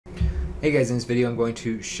Hey guys, in this video I'm going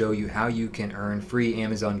to show you how you can earn free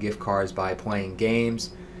Amazon gift cards by playing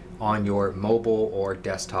games on your mobile or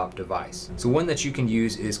desktop device. So one that you can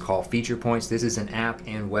use is called Feature Points. This is an app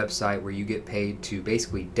and website where you get paid to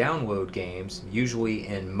basically download games, usually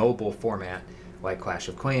in mobile format, like Clash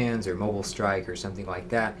of Clans or Mobile Strike or something like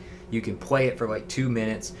that. You can play it for like 2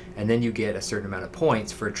 minutes and then you get a certain amount of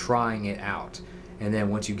points for trying it out. And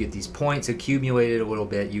then once you get these points accumulated a little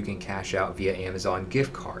bit, you can cash out via Amazon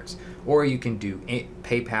gift cards. Or you can do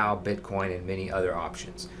PayPal, Bitcoin, and many other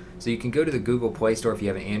options. So you can go to the Google Play Store if you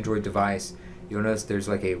have an Android device. You'll notice there's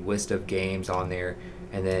like a list of games on there,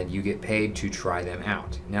 and then you get paid to try them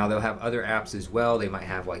out. Now they'll have other apps as well. They might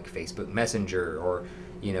have like Facebook Messenger or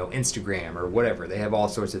Instagram or whatever. They have all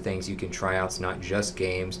sorts of things you can try out. It's not just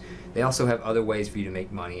games. They also have other ways for you to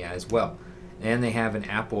make money as well. And they have an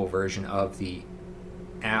Apple version of the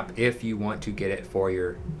app if you want to get it for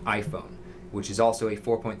your iPhone, which is also a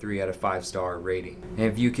 4.3 out of 5-star rating.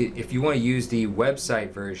 And if you want to use the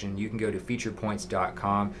website version, you can go to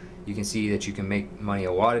featurepoints.com. You can see that you can make money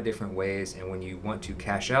a lot of different ways, and when you want to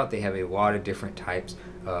cash out, they have a lot of different types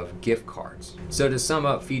of gift cards. So to sum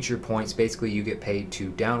up Feature Points, basically you get paid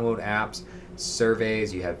to download apps,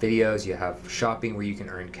 surveys, you have videos, you have shopping where you can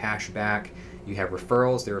earn cash back. You have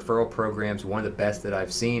referrals. The referral program's one of the best that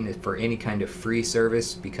I've seen for any kind of free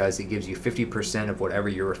service because it gives you 50% of whatever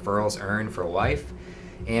your referrals earn for life.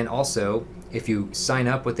 And also, if you sign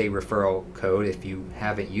up with a referral code, if you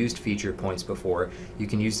haven't used Feature Points before, you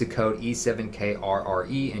can use the code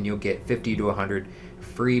E7KRRE and you'll get 50 to 100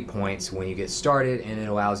 free points when you get started, and it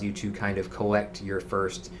allows you to kind of collect your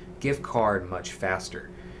first gift card much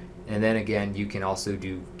faster. And then again, you can also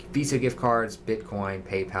do Visa gift cards, Bitcoin,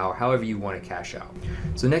 PayPal, however you want to cash out.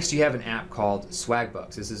 So next you have an app called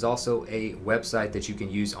Swagbucks. This is also a website that you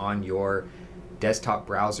can use on your desktop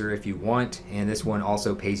browser if you want, and this one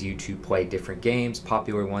also pays you to play different games,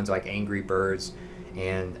 popular ones like Angry Birds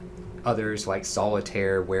and others like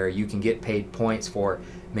Solitaire, where you can get paid points for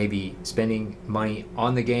maybe spending money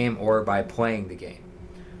on the game or by playing the game.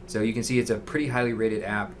 So you can see it's a pretty highly rated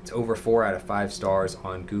app. It's over 4 out of 5 stars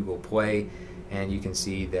on Google Play, and you can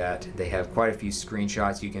see that they have quite a few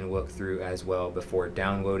screenshots you can look through as well before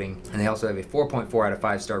downloading. And they also have a 4.4 out of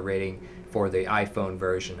 5-star rating for the iPhone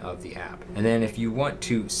version of the app. And then if you want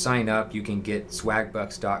to sign up, you can get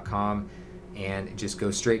swagbucks.com and just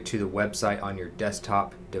go straight to the website on your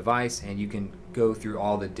desktop device, and you can go through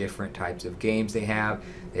all the different types of games they have.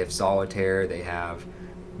 They have Solitaire, they have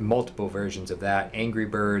multiple versions of that, Angry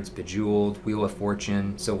Birds, Bejeweled, Wheel of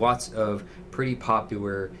Fortune, so lots of pretty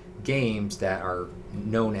popular games that are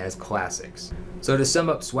known as classics. So to sum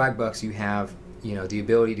up Swagbucks, you have the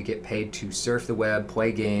ability to get paid to surf the web,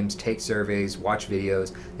 play games, take surveys, watch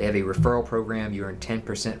videos. They have a referral program. You earn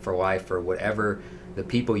 10% for life for whatever the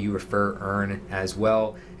people you refer earn as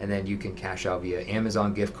well, and then you can cash out via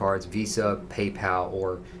Amazon gift cards, Visa, PayPal,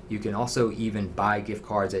 or you can also even buy gift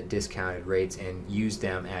cards at discounted rates and use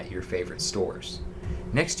them at your favorite stores.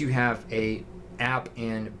 Next you have a app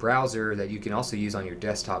and browser that you can also use on your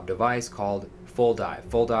desktop device called FullDive.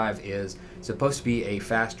 FullDive is supposed to be a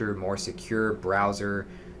faster, more secure browser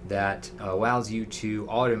that allows you to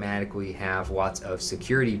automatically have lots of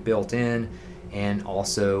security built in and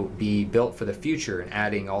also be built for the future, and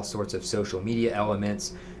adding all sorts of social media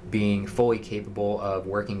elements, being fully capable of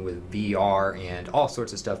working with VR and all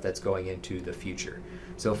sorts of stuff that's going into the future.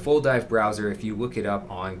 So FullDive browser, if you look it up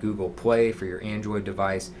on Google Play for your Android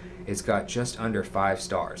device, it's got just under 5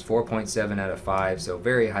 stars, 4.7 out of 5, so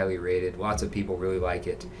very highly rated. Lots of people really like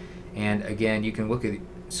it. And again, you can look at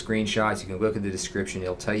screenshots, you can look at the description,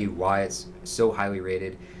 it'll tell you why it's so highly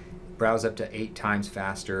rated. Browse up to 8 times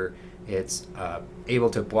faster. It's able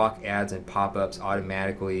to block ads and pop-ups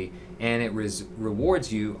automatically, and it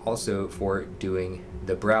rewards you also for doing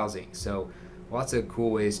the browsing. So lots of cool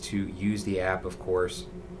ways to use the app, of course.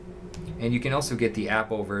 And you can also get the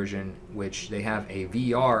Apple version, which they have a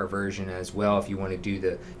VR version as well. If you want to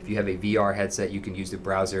do if you have a VR headset, you can use the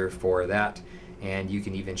browser for that, and you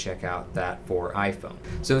can even check out that for iPhone.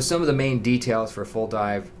 So some of the main details for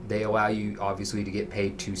FullDive: they allow you obviously to get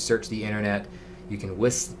paid to search the internet. You can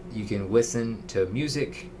listen to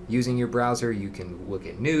music using your browser. You can look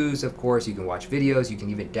at news, of course. You can watch videos. You can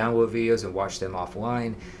even download videos and watch them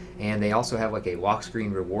offline. And they also have like a lock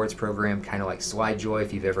screen rewards program, kind of like SlideJoy.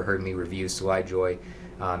 If you've ever heard me review SlideJoy, it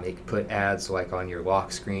can put ads like on your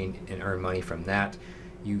lock screen and earn money from that.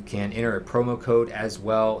 You can enter a promo code as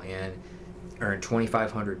well, and earn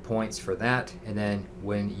 2,500 points for that, and then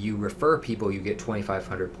when you refer people, you get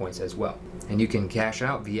 2,500 points as well. And you can cash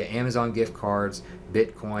out via Amazon gift cards,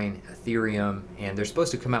 Bitcoin, Ethereum, and they're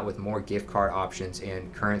supposed to come out with more gift card options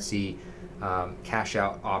and currency cash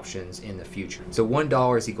out options in the future. So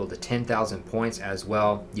 $1 is equal to 10,000 points as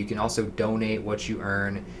well. You can also donate what you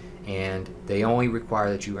earn, and they only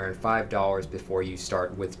require that you earn $5 before you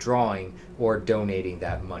start withdrawing or donating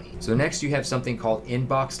that money. So next you have something called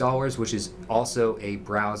Inbox Dollars, which is also a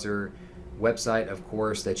browser website, of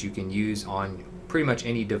course, that you can use on pretty much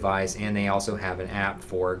any device, and they also have an app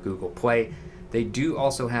for Google Play. They do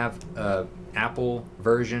also have a Apple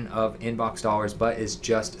version of Inbox Dollars, but it's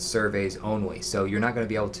just surveys only. So you're not going to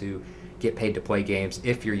be able to get paid to play games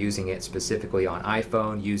if you're using it specifically on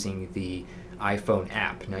iPhone using the iPhone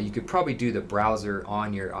app. Now you could probably do the browser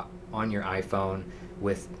on your iPhone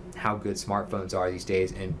with how good smartphones are these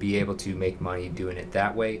days and be able to make money doing it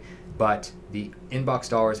that way, but the Inbox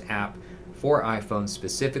Dollars app for iPhone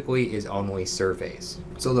specifically is only surveys.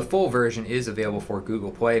 So the full version is available for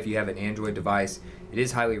Google Play if you have an Android device. It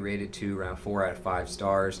is highly rated to around 4 out of 5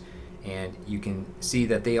 stars, and you can see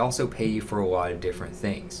that they also pay you for a lot of different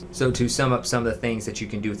things. So to sum up some of the things that you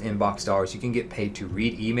can do with Inbox Dollars, you can get paid to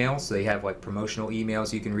read emails. So they have like promotional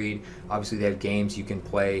emails you can read. Obviously they have games you can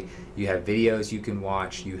play, you have videos you can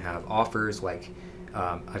watch, you have offers like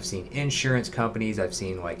I've seen insurance companies, I've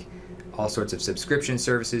seen like all sorts of subscription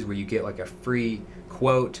services where you get like a free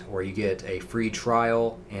quote or you get a free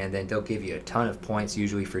trial, and then they'll give you a ton of points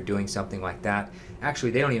usually for doing something like that.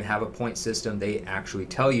 Actually, they don't even have a point system. They actually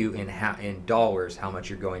tell you in dollars how much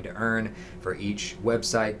you're going to earn for each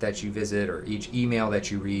website that you visit or each email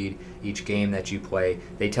that you read, each game that you play.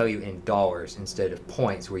 They tell you in dollars instead of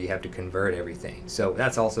points where you have to convert everything. So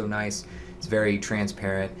that's also nice. It's very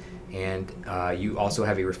transparent. And you also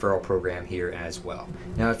have a referral program here as well.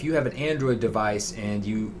 Now if you have an Android device and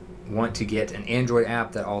you want to get an Android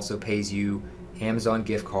app that also pays you Amazon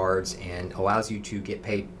gift cards and allows you to get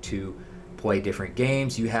paid to play different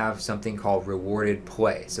games, you have something called Rewarded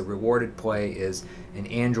Play. So Rewarded Play is an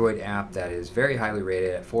Android app that is very highly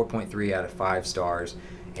rated at 4.3 out of 5 stars,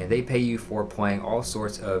 and they pay you for playing all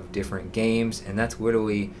sorts of different games, and that's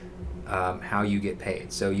literally how you get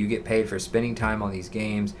paid. So you get paid for spending time on these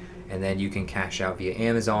games, and then you can cash out via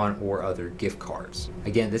Amazon or other gift cards.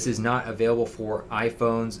 Again, this is not available for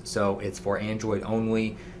iPhones, so it's for Android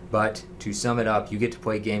only. But to sum it up, you get to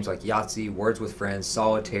play games like Yahtzee, Words with Friends,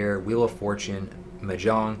 Solitaire, Wheel of Fortune,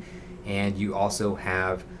 Mahjong, and you also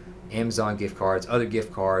have Amazon gift cards, other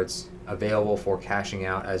gift cards available for cashing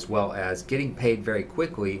out, as well as getting paid very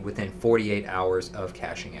quickly within 48 hours of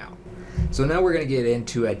cashing out. So now we're going to get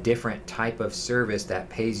into a different type of service that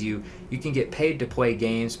pays you. You can get paid to play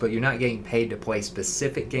games, but you're not getting paid to play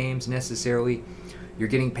specific games necessarily. You're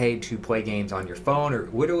getting paid to play games on your phone or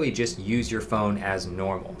literally just use your phone as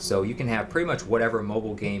normal. So you can have pretty much whatever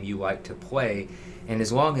mobile game you like to play, and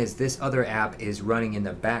as long as this other app is running in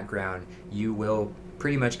the background, you will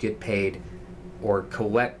pretty much get paid or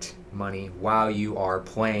collect money while you are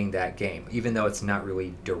playing that game, even though it's not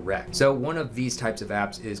really direct. So one of these types of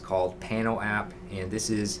apps is called Panel App, and this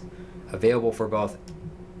is available for both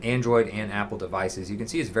Android and Apple devices. You can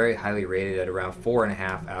see it's very highly rated at around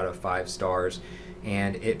 4.5 out of 5 stars,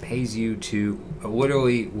 and it pays you to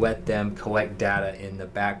literally let them collect data in the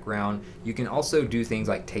background. You can also do things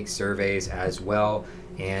like take surveys as well,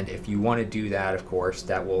 and if you want to do that, of course,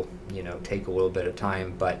 that will, take a little bit of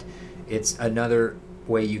time, but it's another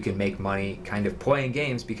way you can make money kind of playing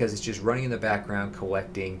games because it's just running in the background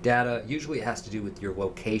collecting data. Usually it has to do with your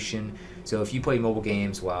location. So if you play mobile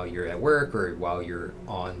games while you're at work or while you're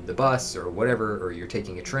on the bus or whatever, or you're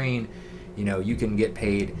taking a train, you can get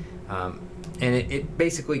paid. And it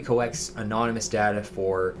basically collects anonymous data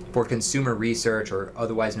for consumer research, or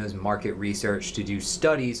otherwise known as market research, to do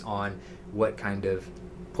studies on what kind of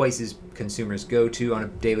places consumers go to on a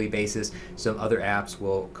daily basis. Some other apps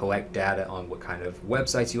will collect data on what kind of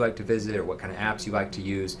websites you like to visit or what kind of apps you like to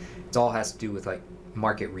use. It all has to do with like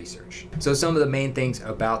market research. So some of the main things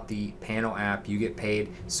about the Panel app: you get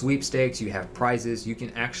paid sweepstakes, you have prizes, you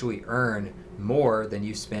can actually earn more than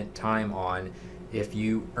you spent time on. If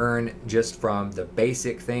you earn just from the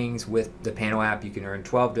basic things with the Panel app, you can earn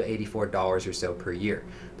 $12 to $84 or so per year.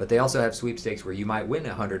 But they also have sweepstakes where you might win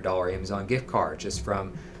a $100 Amazon gift card just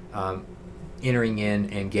from entering in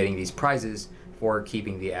and getting these prizes for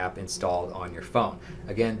keeping the app installed on your phone.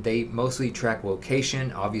 Again, they mostly track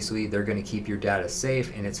location. Obviously, they're going to keep your data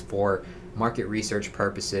safe, and it's for market research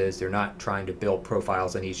purposes. They're not trying to build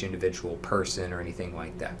profiles on each individual person or anything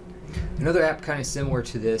like that. Another app kind of similar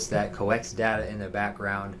to this that collects data in the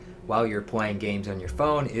background while you're playing games on your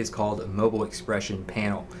phone is called Mobile Expression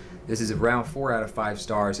Panel. This is around 4 out of 5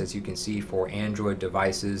 stars, as you can see, for Android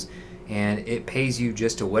devices, and it pays you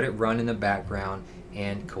just to let it run in the background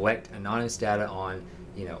and collect anonymous data on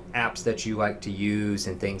apps that you like to use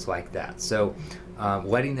and things like that. So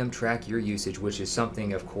letting them track your usage, which is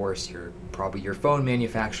something, of course, probably your phone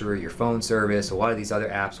manufacturer, your phone service, a lot of these other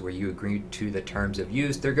apps where you agree to the terms of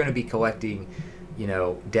use, they're going to be collecting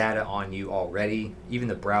data on you already. Even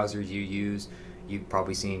the browsers you use, you've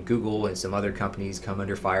probably seen Google and some other companies come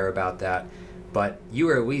under fire about that, but you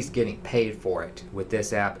are at least getting paid for it with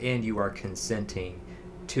this app, and you are consenting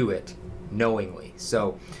to it knowingly.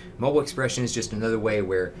 So mobile expression is just another way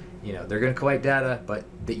where they're going to collect data, but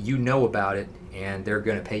that about it, and they're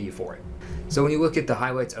going to pay you for it. So when you look at the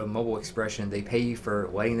highlights of mobile expression, they pay you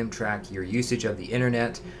for letting them track your usage of the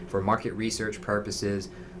internet for market research purposes.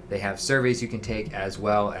 They have surveys you can take, as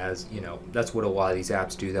well as, that's what a lot of these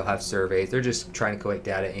apps do. They'll have surveys. They're just trying to collect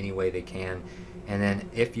data any way they can. And then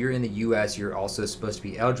if you're in the US, you're also supposed to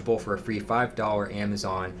be eligible for a free $5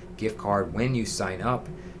 Amazon gift card when you sign up,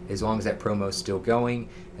 as long as that promo is still going.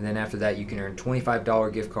 And then after that, you can earn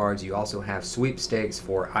 $25 gift cards. You also have sweepstakes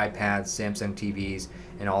for iPads, Samsung TVs,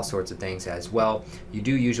 and all sorts of things as well. You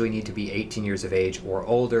do usually need to be 18 years of age or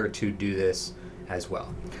older to do this as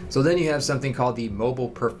well. So then you have something called the Mobile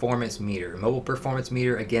Performance Meter. Mobile Performance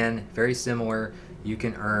Meter, again, very similar. You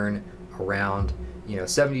can earn around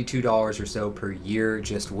 $72 or so per year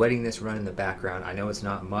just letting this run in the background. I know it's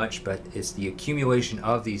not much, but it's the accumulation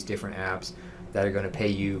of these different apps that are going to pay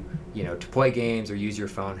you, to play games or use your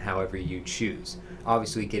phone however you choose.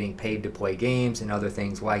 Obviously, getting paid to play games and other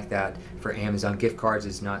things like that for Amazon gift cards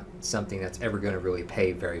is not something that's ever going to really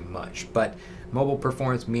pay very much. But Mobile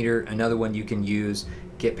Performance Meter, another one you can use,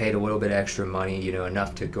 get paid a little bit extra money,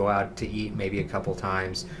 enough to go out to eat maybe a couple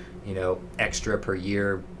times, extra per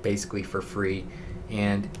year, basically for free.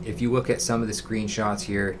 And if you look at some of the screenshots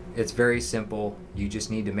here, it's very simple. You just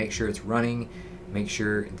need to make sure it's running, make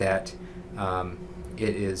sure that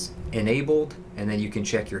it is enabled, and then you can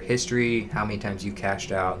check your history, how many times you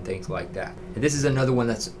cashed out, and things like that. And this is another one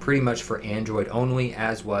that's pretty much for Android only,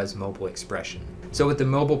 as was Mobile Expression. So with the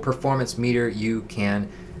Mobile Performance Meter, you can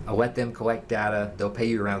let them collect data. They'll pay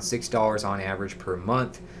you around $6 on average per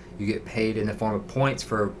month. You get paid in the form of points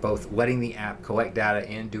for both letting the app collect data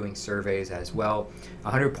and doing surveys as well.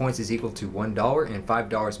 100 points is equal to $1, and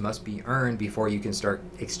 $5 must be earned before you can start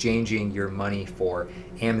exchanging your money for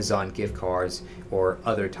Amazon gift cards or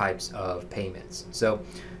other types of payments. So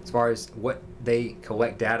as far as what they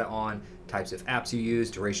collect data on, types of apps you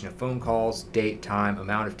use, duration of phone calls, date, time,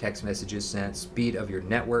 amount of text messages sent, speed of your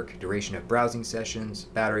network, duration of browsing sessions,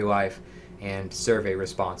 battery life, and survey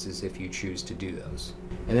responses if you choose to do those.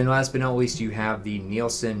 And then last but not least, you have the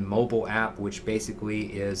Nielsen mobile app, which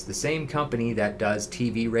basically is the same company that does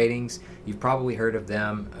TV ratings. You've probably heard of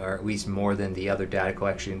them, or at least more than the other data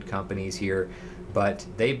collection companies here, but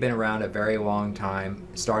they've been around a very long time,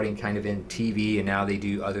 starting kind of in TV, and now they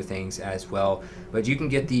do other things as well. But you can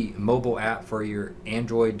get the mobile app for your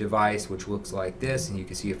Android device, which looks like this, and you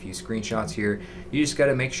can see a few screenshots here. You just got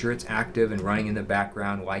to make sure it's active and running in the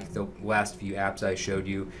background like the last few apps I showed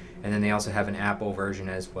you. And then they also have an Apple version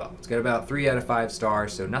as well. It's got about 3 out of 5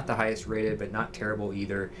 stars, so not the highest rated, but not terrible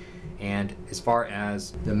either. And as far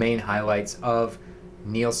as the main highlights of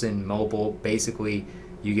Nielsen Mobile, basically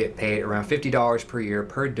you get paid around $50 per year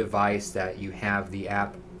per device that you have the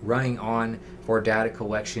app running on for data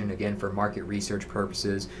collection, again for market research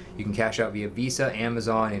purposes. You can cash out via Visa,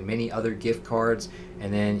 Amazon, and many other gift cards.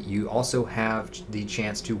 And then you also have the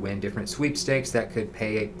chance to win different sweepstakes that could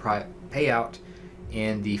pay out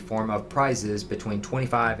in the form of prizes between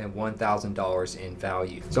 $25 and $1,000 in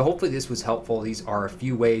value. So hopefully this was helpful. These are a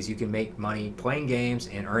few ways you can make money playing games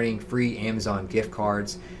and earning free Amazon gift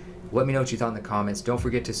cards. Let me know what you thought in the comments. Don't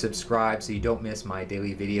forget to subscribe so you don't miss my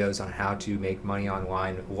daily videos on how to make money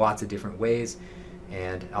online, lots of different ways,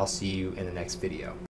 and I'll see you in the next video.